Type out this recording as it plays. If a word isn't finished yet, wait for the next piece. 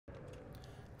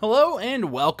Hello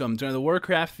and welcome to another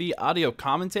Warcraft V audio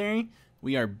commentary.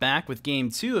 We are back with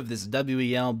Game 2 of this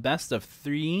WEL Best of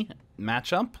 3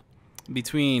 matchup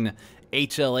between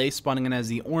HLA spawning in as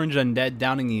the Orange Undead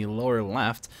down in the lower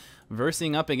left,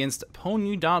 versing up against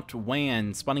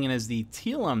PwNu.WaN spawning in as the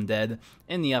Teal Undead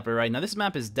in the upper right. Now this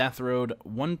map is Death Road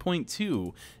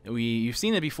 1.2. You've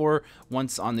seen it before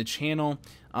once on the channel,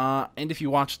 and if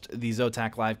you watched the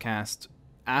Zotac livecast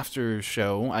after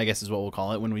show, I guess is what we'll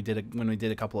call it, when we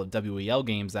did a couple of WEL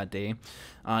games that day,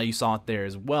 you saw it there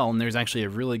as well. And there's actually a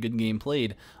really good game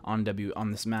played on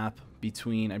this map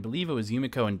between, I believe it was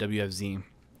Yumiko and WFZ.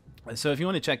 So if you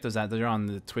want to check those out, they're on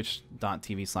the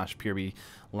twitch.tv/PureB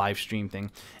live stream thing.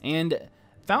 And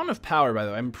Fountain of Power, by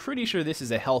the way, I'm pretty sure this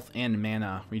is a health and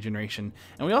mana regeneration.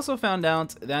 And we also found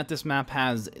out that this map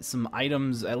has some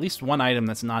items, at least one item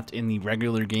that's not in the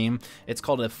regular game. It's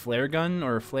called a flare gun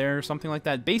or a flare or something like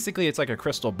that. Basically, it's like a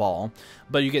crystal ball,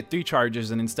 but you get 3 charges,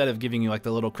 and instead of giving you like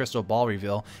the little crystal ball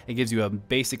reveal, it gives you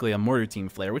basically a mortar team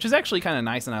flare, which is actually kind of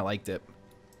nice, and I liked it.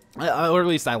 Or at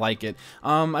least I like it.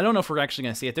 I don't know if we're actually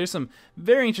going to see it. There's some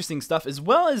very interesting stuff, as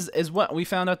well as what we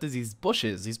found out that these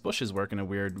bushes work in a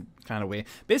weird kind of way.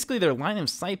 Basically, they're line of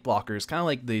sight blockers, kind of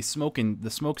like the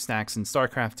smokestacks in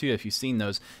StarCraft 2, if you've seen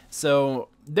those. So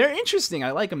they're interesting.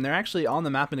 I like them. They're actually on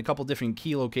the map in a couple different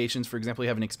key locations. For example, you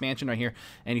have an expansion right here,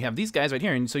 and you have these guys right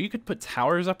here. And so you could put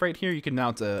towers up right here. You could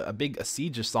mount a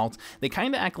siege assault. They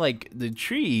kind of act like the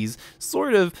trees,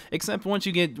 sort of, except once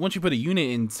you put a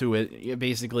unit into it,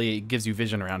 basically it gives you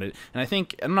vision around it. And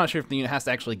I'm not sure if the unit has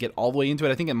to actually get all the way into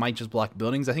it. I think it might just block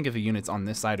buildings. I think if a unit's on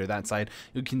this side or that side,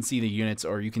 you can see the units,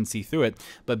 or you can see through it,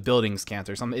 but buildings can't,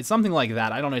 or something. It's something like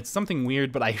that. I don't know. It's something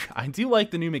weird, but I do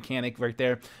like the new mechanic right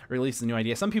there, or at least the new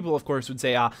idea. Some people, of course, would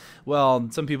say, well,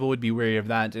 some people would be wary of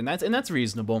that, and that's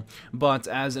reasonable. But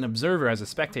as an observer, as a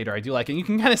spectator, I do like it. And you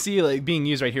can kind of see like being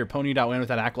used right here. PwNu.WaN with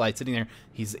that acolyte sitting there.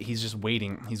 He's just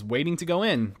waiting. He's waiting to go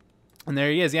in. And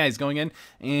there he is. Yeah, he's going in,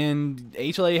 and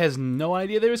HLA has no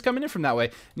idea they was coming in from that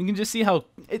way. You can just see how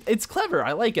it's clever.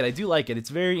 I like it. I do like it. It's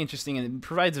very interesting, and it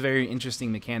provides a very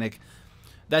interesting mechanic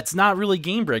that's not really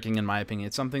game-breaking, in my opinion.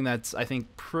 It's something that's, I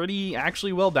think, pretty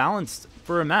actually well balanced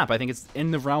for a map. I think it's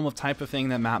in the realm of type of thing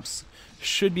that maps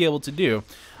should be able to do.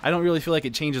 I don't really feel like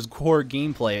it changes core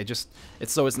gameplay.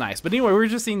 It's nice. But anyway, we're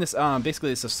just seeing this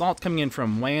basically this assault coming in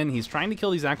from WaN. He's trying to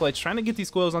kill these acolytes, trying to get these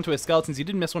squirrels onto his skeletons. He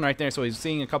did miss one right there, so he's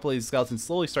seeing a couple of these skeletons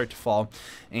slowly start to fall.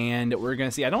 And we're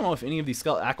gonna see. I don't know if any of these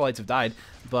acolytes have died,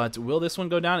 but will this one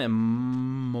go down? It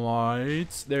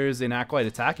might. There's an acolyte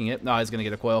attacking it. No, he's gonna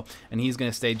get a coil, and he's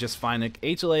gonna stay just fine.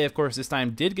 HLA, of course, this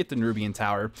time did get the Nerubian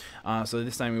Tower, so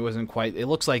this time it wasn't quite. It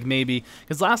looks like maybe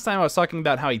because last time I was talking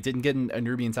about how he didn't get a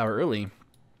Nerubian Tower early.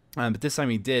 But this time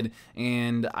he did,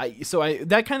 and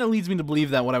that kind of leads me to believe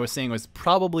that what I was saying was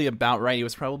probably about right. He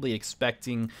was probably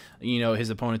expecting, his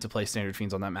opponent to play Standard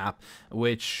Fiends on that map,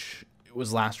 which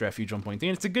was Last Refuge 1.3, and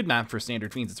it's a good map for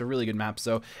Standard Fiends. It's a really good map,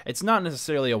 so it's not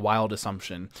necessarily a wild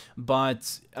assumption.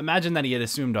 But imagine that he had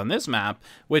assumed on this map,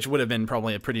 which would have been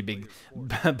probably a pretty big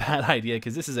bad idea,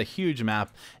 because this is a huge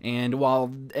map, and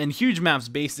huge maps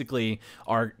basically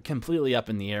are completely up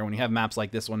in the air when you have maps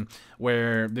like this one,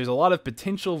 where there's a lot of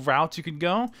potential routes you could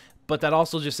go, but that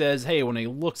also just says, hey, when it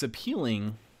looks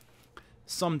appealing,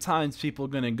 sometimes people are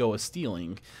gonna go a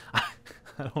stealing.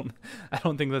 I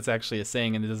don't think that's actually a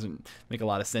saying, and it doesn't make a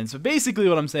lot of sense. But basically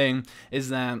what I'm saying is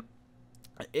that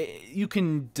you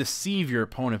can deceive your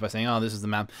opponent by saying, oh, this is the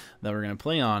map that we're going to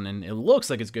play on, and it looks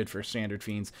like it's good for Standard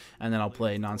Fiends, and then I'll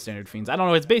play non-Standard Fiends. I don't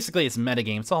know. It's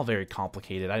metagame. It's all very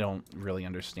complicated. I don't really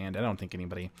understand. I don't think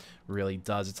anybody really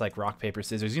does. It's like rock, paper,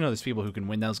 scissors. There's people who can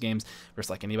win those games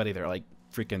versus like anybody. They're like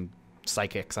freaking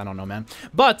psychics. I don't know, man.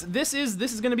 But this is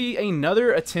going to be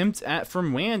another attempt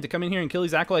from WaN to come in here and kill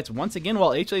these acolytes once again,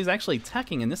 while HLA is actually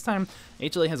attacking, and this time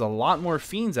HLA has a lot more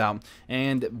fiends out,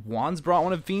 and WaN's brought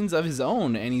one of fiends of his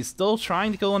own, and he's still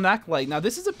trying to kill an acolyte. Now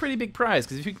this is a pretty big prize,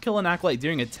 because if you can kill an acolyte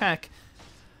during a tech,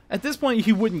 at this point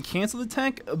he wouldn't cancel the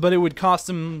tech, but it would cost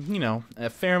him, a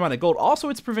fair amount of gold. Also,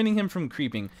 it's preventing him from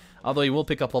creeping, although he will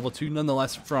pick up level 2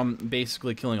 nonetheless from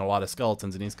basically killing a lot of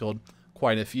skeletons, and he's killed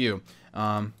quite a few.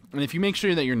 And if you make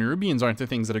sure that your Nerubians aren't the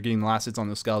things that are getting the last hits on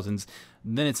those skeletons,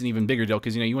 then it's an even bigger deal,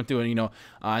 because you went through,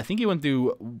 I think you went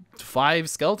through 5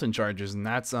 skeleton charges, and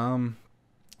that's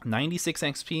 96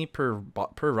 XP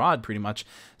per rod pretty much.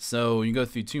 So you go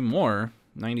through 2 more,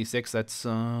 96, that's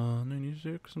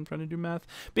 96, I'm trying to do math.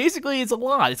 Basically, it's a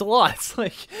lot. It's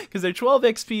like, because they're 12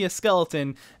 XP a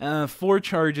skeleton, 5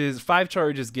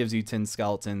 charges gives you 10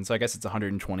 skeletons, so I guess it's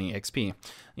 120 XP.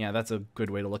 Yeah, that's a good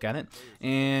way to look at it.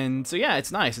 And so yeah,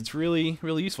 it's nice. It's really,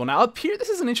 really useful. Now up here, this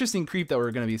is an interesting creep that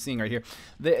we're going to be seeing right here.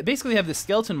 They basically have the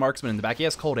skeleton marksman in the back. He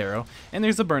has cold arrow, and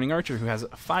there's the burning archer who has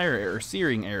fire arrow,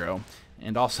 searing arrow.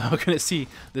 And also going to see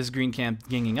this green camp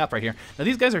ganging up right here. Now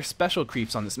these guys are special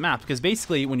creeps on this map because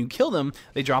basically when you kill them,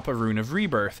 they drop a rune of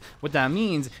rebirth. What that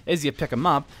means is you pick them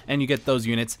up and you get those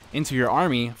units into your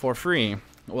army for free.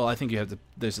 Well, I think you have to,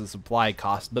 there's a supply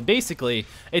cost, but basically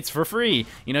it's for free.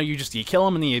 You know, you kill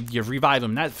them and you revive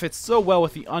them. That fits so well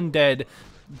with the undead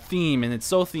theme, and it's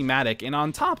so thematic, and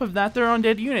on top of that they're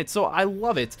undead units, so I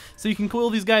love it. So you can cool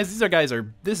these guys. This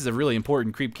is a really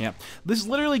important creep camp. This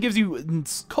literally gives you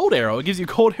cold arrow. It gives you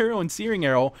cold arrow and searing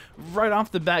arrow right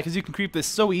off the bat because you can creep this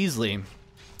so easily.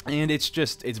 And it's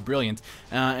brilliant.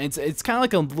 It's kind of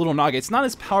like a little Naga. It's not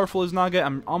as powerful as Naga.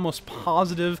 I'm almost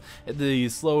positive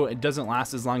it doesn't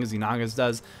last as long as the Naga's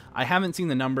does. I haven't seen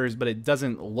the numbers, but it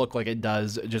doesn't look like it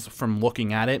does just from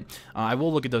looking at it. I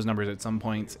will look at those numbers at some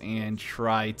point and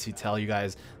try to tell you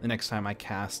guys the next time I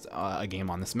cast a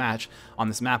game on this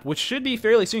map, which should be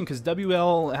fairly soon because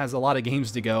WL has a lot of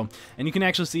games to go. And you can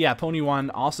actually see, yeah,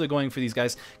 PwNu.WaN also going for these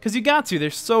guys because you got to.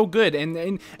 They're so good,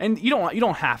 and you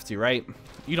don't have to, right?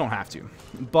 You don't have to,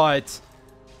 but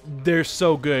they're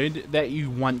so good that you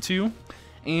want to,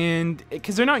 and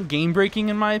because they're not game breaking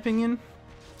in my opinion,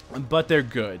 but they're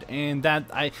good, and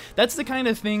that's the kind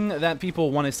of thing that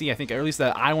people want to see, I think, or at least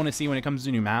that I want to see when it comes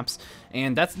to new maps.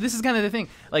 And this is kind of the thing.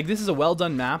 Like, this is a well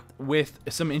done map with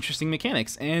some interesting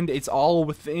mechanics, and it's all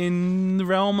within the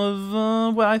realm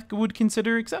of what I would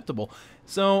consider acceptable.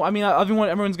 So, I mean,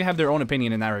 everyone's gonna have their own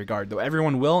opinion in that regard, though.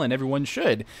 Everyone will, and everyone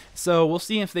should. So we'll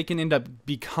see if they can end up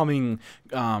becoming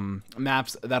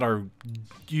maps that are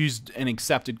used and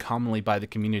accepted commonly by the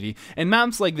community. And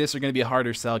maps like this are going to be a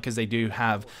harder sell because they do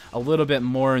have a little bit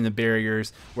more in the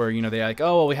barriers where, you know, they're like,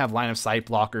 oh, well, we have line of sight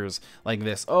blockers like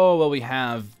this. Oh, well, we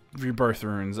have rebirth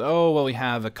runes. Oh, well, we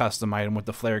have a custom item with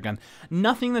the flare gun.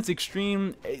 Nothing that's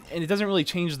extreme, and it doesn't really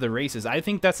change the races. I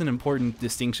think that's an important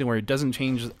distinction where it doesn't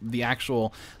change the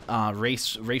actual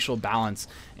racial balance,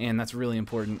 and that's really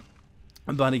important.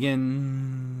 But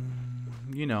again,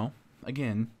 you know,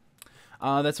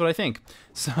 that's what I think.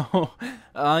 So,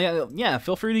 yeah,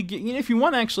 feel free to if you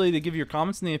want actually to give your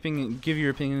comments in the opinion, give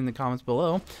your opinion in the comments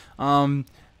below.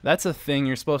 That's a thing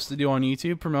you're supposed to do on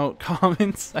YouTube, promote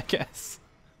comments, I guess.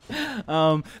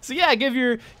 So yeah, give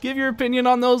your opinion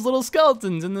on those little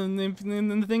skeletons in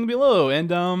the thing below,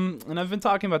 and I've been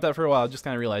talking about that for a while. Just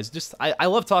kind of realized, I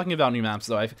love talking about new maps,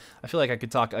 though. I feel like I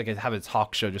could have a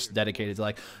talk show just dedicated to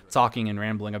like talking and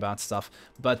rambling about stuff,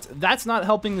 but that's not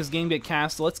helping this game get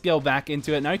cast. So let's go back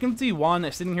into it. Now you can see WaN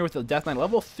sitting here with the Death Knight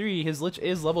level 3. His Lich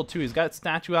is level 2. He's got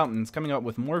statue out and he's coming up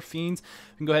with more fiends.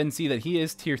 You can go ahead and see that he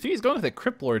is tier 3. He's going with a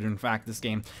Crypt Lord, in fact, this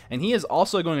game, and he is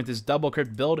also going with this double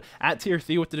crypt build at tier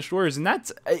 3 with the destroyers, and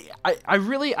that's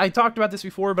I talked about this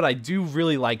before, but I do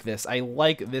really like this. I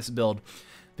like this build,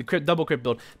 the double crypt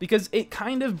build, because it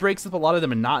kind of breaks up a lot of the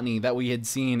monotony that we had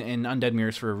seen in Undead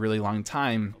Mirrors for a really long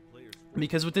time.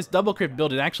 Because with this double crypt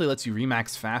build, it actually lets you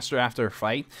remax faster after a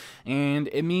fight, and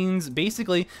it means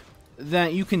basically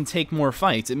that you can take more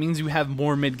fights. It means you have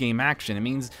more mid-game action. It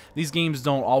means these games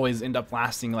don't always end up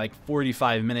lasting like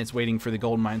 45 minutes waiting for the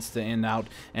gold mines to end out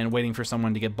and waiting for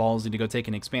someone to get ballsy to go take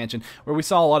an expansion, where we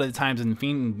saw a lot of the times in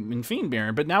Fiend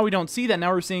Mirror. But now we don't see that.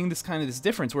 Now we're seeing this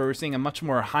difference where we're seeing a much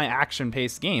more high action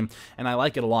paced game, and I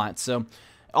like it a lot. So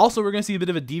also, we're going to see a bit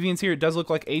of a deviance here. It does look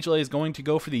like HLA is going to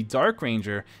go for the Dark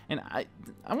Ranger, and I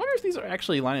wonder if these are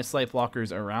actually line of sight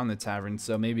blockers around the tavern.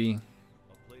 So maybe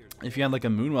if you had like a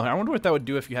Moonwell, I wonder what that would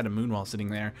do if you had a Moonwell sitting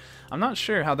there. I'm not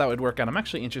sure how that would work out. I'm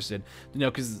actually interested, you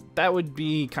know, because that would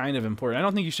be kind of important. I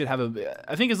don't think you should have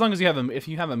I think as long as you have if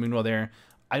you have a Moonwell there,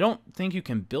 I don't think you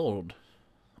can build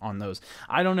on those.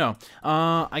 I don't know.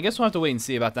 I guess we'll have to wait and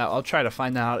see about that. I'll try to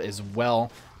find that out as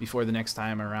well before the next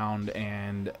time around,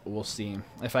 and we'll see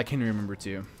if I can remember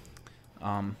to.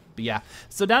 But yeah,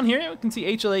 so down here you can see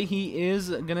HLA. He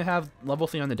is gonna have level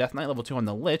 3 on the Death Knight, level 2 on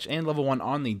the Lich, and level 1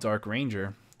 on the Dark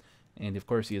Ranger. And of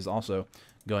course, he is also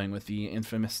going with the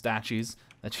infamous statues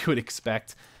that you would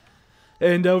expect.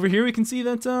 And over here, we can see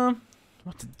that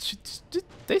did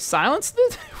they silence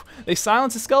this? They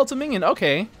silenced the skeleton minion.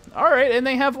 Okay, all right, and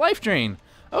they have life drain.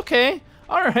 Okay,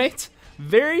 all right.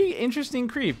 Very interesting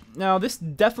creep. Now, this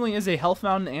definitely is a health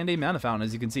fountain and a mana fountain.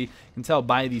 As you can see, you can tell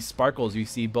by these sparkles, you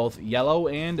see both yellow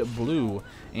and blue,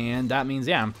 and that means,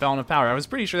 yeah, fountain of power. I was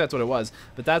pretty sure that's what it was,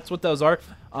 but that's what those are.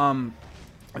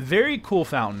 Very cool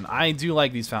fountain. I do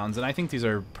like these fountains, and I think these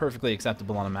are perfectly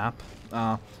acceptable on a map.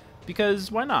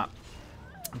 Because why not?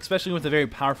 Especially with a very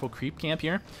powerful creep camp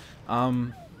here.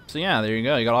 So yeah, there you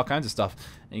go. You got all kinds of stuff.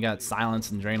 And you got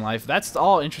silence and drain life. That's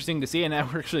all interesting to see, and now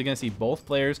we're actually going to see both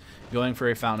players going for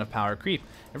a fountain of power creep.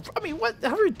 I mean, what?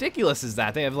 How ridiculous is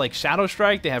that? They have like Shadow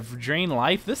Strike. They have drain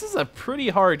life. This is a pretty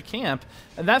hard camp,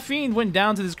 and that fiend went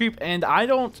down to this creep, and I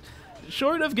don't.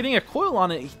 Short of getting a coil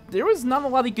on it, there was not a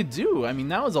lot he could do. I mean,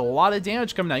 that was a lot of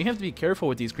damage coming out. You have to be careful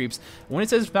with these creeps. When it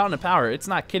says fountain of power, it's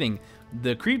not kidding.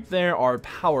 The creep there are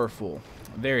powerful.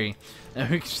 Very. And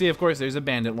we can see, of course, there's a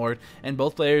Bandit Lord, and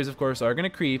both players, of course, are going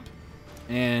to creep.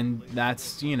 And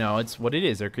that's, you know, it's what it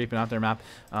is. They're creeping out their map.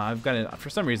 I've got it, for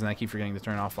some reason, I keep forgetting to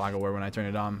turn off Flag of War when I turn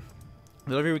it on.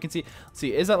 But over here we can see, let's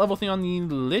see, is that level 3 on the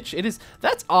Lich? It is.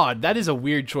 That's odd. That is a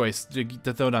weird choice to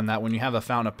throw down that when you have a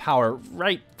fountain of power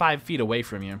right 5 feet away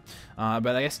from you.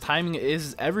 But I guess timing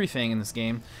is everything in this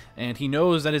game, and he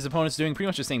knows that his opponent's doing pretty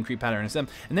much the same creep pattern as him.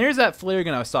 And there's that flare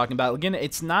gun I was talking about. Again,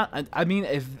 it's not, I mean,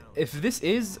 if this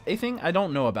is a thing, I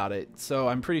don't know about it, so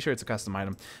I'm pretty sure it's a custom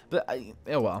item. But,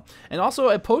 oh well. And also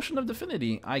a Potion of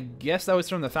Divinity. I guess that was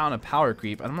from the Fountain of Power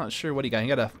creep. I'm not sure what he got. He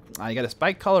got a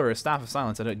spiked collar or a Staff of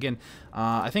Silence. Again,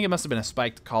 I think it must have been a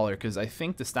spiked collar, because I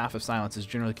think the Staff of Silence is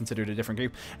generally considered a different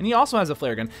creep. And he also has a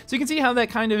flare gun. So you can see how that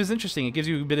kind of is interesting. It gives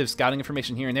you a bit of scouting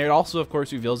information here and there. It also, of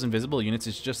course, reveals invisible units.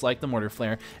 It's just like the Mortar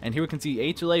Flare. And here we can see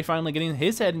HLA finally getting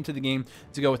his head into the game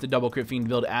to go with the double Crit Fiend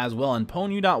build as well. And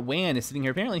PwNu.WaN is sitting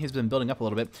here. Apparently, he's been building up a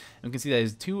little bit. And we can see that he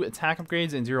has 2 attack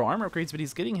upgrades and 0 armor upgrades, but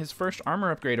he's getting his first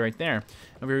armor upgrade right there.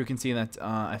 Over here we can see that,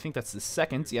 I think that's the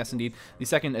second. Yes, indeed. The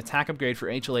second attack upgrade for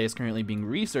HLA is currently being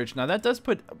researched. Now, that does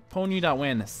put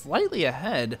PwNu.WaN slightly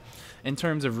ahead in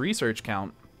terms of research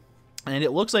count. And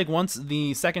it looks like once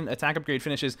the second attack upgrade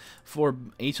finishes for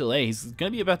HLA, he's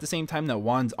going to be about the same time that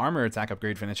WaN's armor attack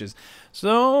upgrade finishes.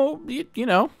 So, you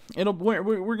know, we're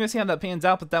going to see how that pans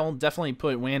out, but that will definitely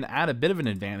put WaN at a bit of an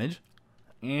advantage.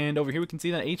 And over here we can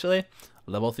see that HLA,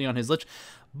 level 3 on his Lich.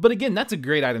 But again, that's a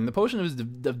great item. The Potion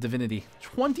of Divinity.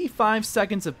 25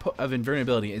 seconds of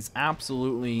invulnerability is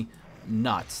absolutely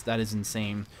nuts. That is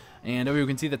insane. And over here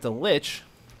we can see that the Lich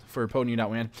for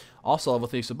PwNu.WaN also level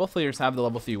 3, so both players have the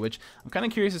level 3, which I'm kind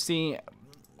of curious to see.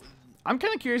 I'm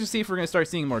kind of curious to see if we're going to start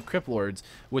seeing more Crypt Lords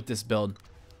with this build.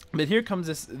 But here comes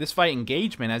this fight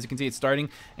engagement. As you can see, it's starting,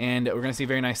 and we're going to see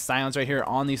very nice silence right here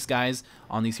on these guys,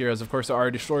 on these heroes. Of course, there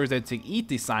are destroyers there to eat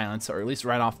the silence, or at least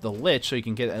right off the Lich, so you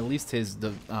can get at least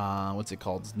what's it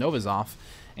called, Novas off.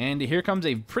 And here comes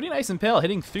a pretty nice Impale,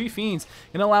 hitting 3 fiends.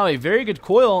 Going to allow a very good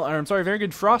coil, or I'm sorry, very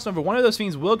good frost over. One of those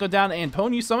fiends will go down, and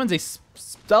PwNu summons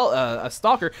a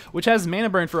Stalker, which has mana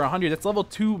burn for 100. That's level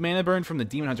 2 mana burn from the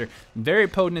Demon Hunter. Very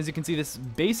potent, as you can see. This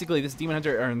basically, this Demon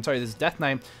Hunter, or I'm sorry, this Death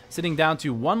Knight sitting down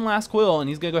to 1 last coil, and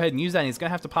he's going to go ahead and use that, and he's going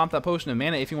to have to pop that potion of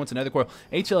mana if he wants another coil.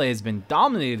 HLA has been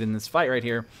dominated in this fight right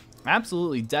here.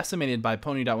 Absolutely decimated by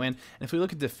PwNu.WaN. And if we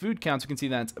look at the food counts, we can see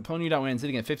that PwNu.WaN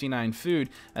sitting at 59 food.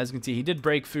 As you can see, he did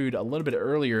break food a little bit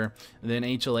earlier than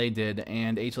HLA did,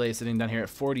 and HLA is sitting down here at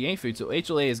 48 food. So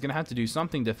HLA is going to have to do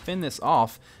something to fend this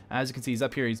off. As you can see, he's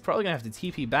up here. He's probably going to have to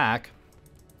TP back.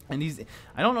 And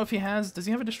I don't know if he has, does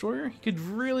he have a destroyer? He could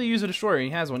really use a destroyer. He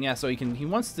has one, yeah, so he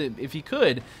wants to, if he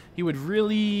could, he would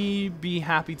really be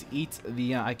happy to eat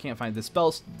the, I can't find the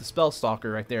spell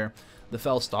stalker right there, the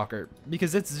Fell Stalker,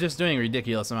 because it's just doing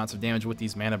ridiculous amounts of damage with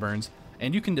these mana burns,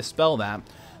 and you can dispel that.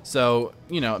 So,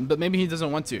 you know, but maybe he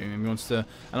doesn't want to. Maybe he wants to,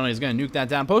 I don't know, he's going to nuke that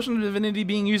down. Potion of Divinity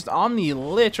being used on the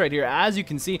Lich right here. As you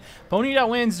can see,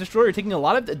 PwNu.WaN's Destroyer taking a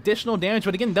lot of additional damage.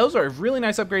 But again, those are really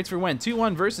nice upgrades for WaN.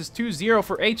 2-1 versus 2-0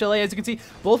 for HLA. As you can see,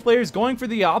 both players going for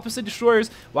the opposite Destroyers.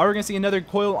 While we're going to see another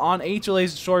coil on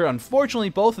HLA's Destroyer.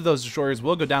 Unfortunately, both of those Destroyers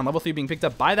will go down. Level 3 being picked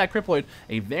up by that Crypt Lord.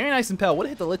 A very nice Impale. Would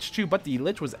have hit the Lich too, but the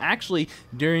Lich was actually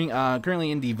currently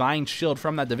in Divine Shield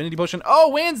from that Divinity Potion. Oh,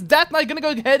 WaN's Death Knight going to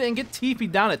go ahead and get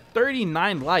TP'd down at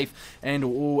 39 life, and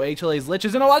HLA's Lich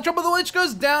is in a lot of trouble. The Lich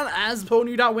goes down as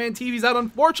PwNu.WaN TV's out.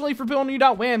 Unfortunately for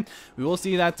PwNu.WaN, we will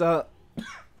see that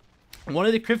one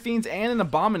of the Crypt Fiends and an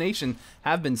Abomination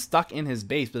have been stuck in his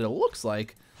base, but it looks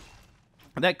like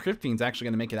that Crypt Fiend's actually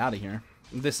going to make it out of here.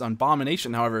 This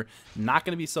Abomination, however, not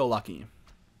going to be so lucky.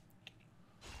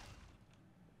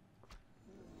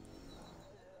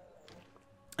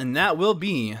 And that will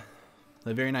be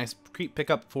a very nice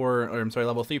pickup for, or I'm sorry,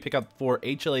 level 3 pickup for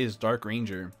HLA's Dark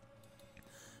Ranger.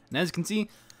 And as you can see,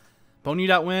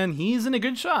 PwNu.WaN, he's in a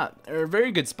good shot, or a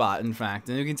very good spot, in fact.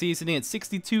 And you can see he's sitting at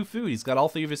 62 food. He's got all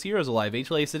 3 of his heroes alive.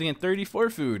 HLA is sitting at 34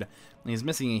 food, and he's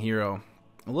missing a hero.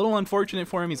 A little unfortunate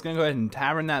for him. He's going to go ahead and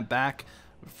tavern that back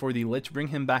for the Lich, bring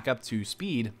him back up to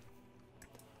speed.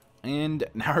 And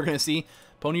now we're going to see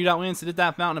PwNu.WaN to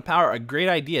that Fountain of Power. A great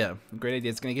idea. A great idea.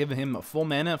 It's going to give him full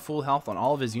mana, full health on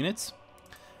all of his units.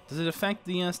 Does it affect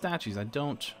the statues? I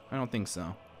don't think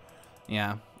so.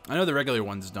 Yeah. I know the regular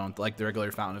ones don't. Like the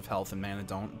regular Fountain of Health and Mana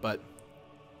don't, but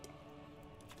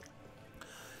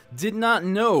did not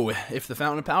know if the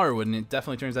Fountain of Power would, and it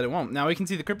definitely turns out it won't. Now we can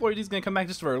see the Crypt Lord, he's going to come back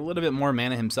just for a little bit more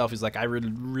mana himself. He's like, I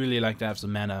would really like to have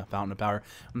some mana, Fountain of Power.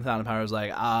 And the Fountain of Power is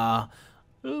like,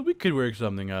 we could work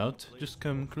something out. Just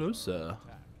come closer.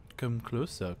 Come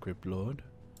closer, Crypt Lord.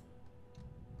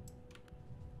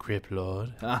 Crypt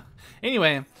Lord.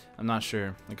 Anyway, I'm not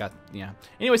sure. Yeah.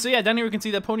 Anyway, so yeah, down here we can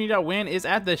see that PwNu.WaN is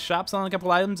at the shop selling a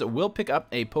couple items. We'll pick up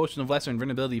a Potion of Lesser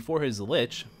Invulnerability for his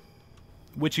Lich,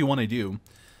 which you want to do.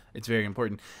 It's very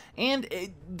important. And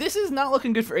this is not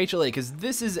looking good for HLA, because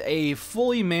this is a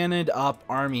fully manned up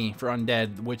army for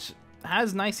Undead, which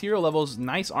has nice hero levels,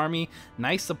 nice army,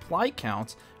 nice supply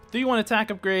counts, 3-1 attack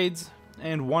upgrades,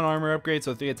 and 1 armor upgrade,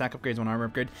 so 3 attack upgrades, 1 armor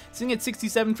upgrade. Sitting at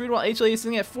 67 food, while HLA is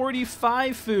sitting at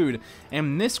 45 food.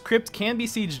 And this crypt can be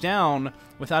sieged down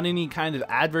without any kind of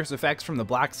adverse effects from the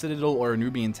Black Citadel or a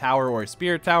Nubian Tower or a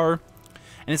Spirit Tower.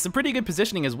 And it's some pretty good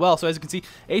positioning as well. So as you can see,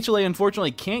 HLA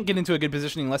unfortunately can't get into a good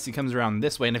positioning unless he comes around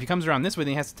this way. And if he comes around this way,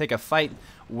 then he has to take a fight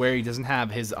where he doesn't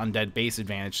have his undead base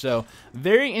advantage. So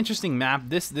very interesting map.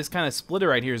 This kind of splitter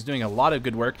right here is doing a lot of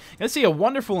good work. You're going to see a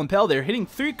wonderful Impel there, hitting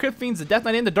 3 Crypt Fiends, the Death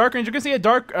Knight, and the Dark Range. You're going to see a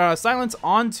Dark Silence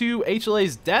onto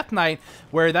HLA's Death Knight,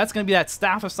 where that's going to be that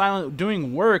Staff of Silence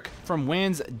doing work from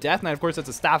WaN's Death Knight. Of course, that's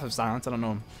a Staff of Silence. I don't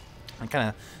know. I kind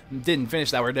of didn't finish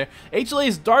that word there.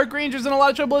 HLA's Dark Ranger's in a lot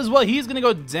of trouble as well. He's going to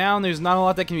go down. There's not a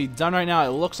lot that can be done right now.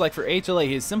 It looks like for HLA,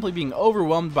 he is simply being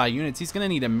overwhelmed by units. He's going to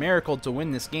need a miracle to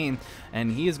win this game,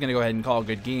 and he is going to go ahead and call a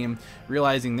good game,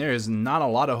 realizing there is not a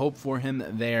lot of hope for him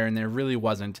there, and there really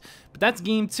wasn't. But that's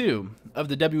game 2 of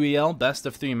the WEL best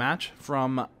of 3 match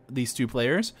from these 2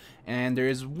 players, and there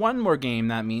is one more game,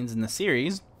 that means, in the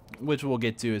series, which we'll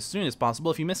get to as soon as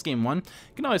possible. If you missed game 1,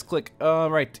 you can always click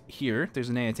right here. There's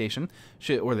an annotation,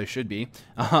 or there should be.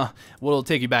 Will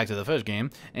take you back to the first game.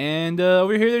 And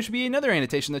over here, there should be another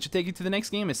annotation that should take you to the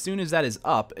next game as soon as that is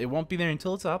up. It won't be there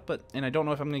until it's up, and I don't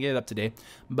know if I'm going to get it up today,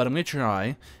 but I'm going to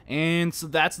try. And so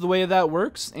that's the way that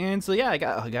works. And so yeah,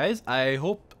 guys, I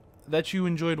hope that you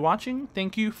enjoyed watching.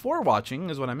 Thank you for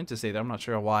watching, is what I meant to say there. I'm not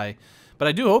sure why, but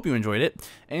I do hope you enjoyed it.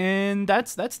 And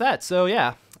that's that. So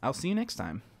yeah, I'll see you next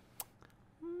time.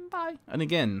 Bye. And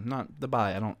again, not the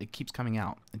bye. It keeps coming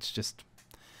out. It's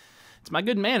my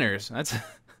good manners.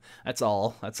 That's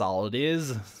all it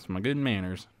is. It's my good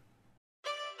manners.